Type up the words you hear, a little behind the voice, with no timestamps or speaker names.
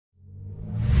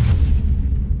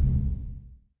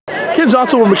Ken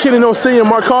Johnson with Mckinney, no senior,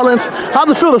 Mark Collins. How's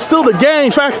it feel to seal the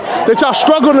game? Fact that y'all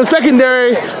struggled in the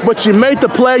secondary, but you made the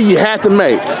play you had to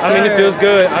make. I mean, it feels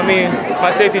good. I mean,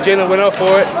 my safety Jalen went up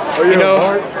for it. You know,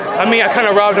 I mean, I kind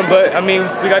of robbed him, but I mean,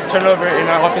 we got the turnover in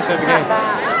our offense of the game.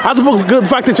 How's it feel good the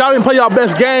fact that y'all didn't play y'all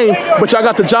best game, but y'all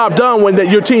got the job done when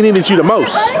your team needed you the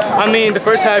most? I mean, the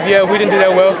first half, yeah, we didn't do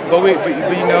that well, but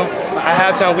you know,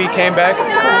 at halftime we came back,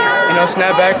 you know,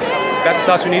 snapped back. Got the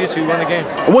shots we needed to win the game.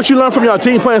 What you learned from your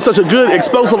team playing such a good,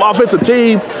 explosive offensive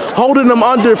team, holding them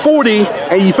under 40,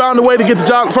 and you found a way to get the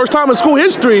job. First time in school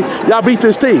history, y'all beat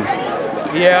this team.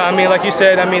 Yeah, I mean, like you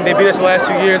said, I mean, they beat us the last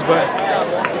 2 years, but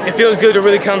it feels good to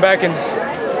really come back and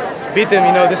beat them,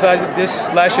 you know, this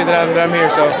last year that I'm here.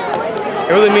 So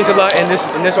it really means a lot, and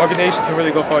this organization can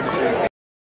really go far this year.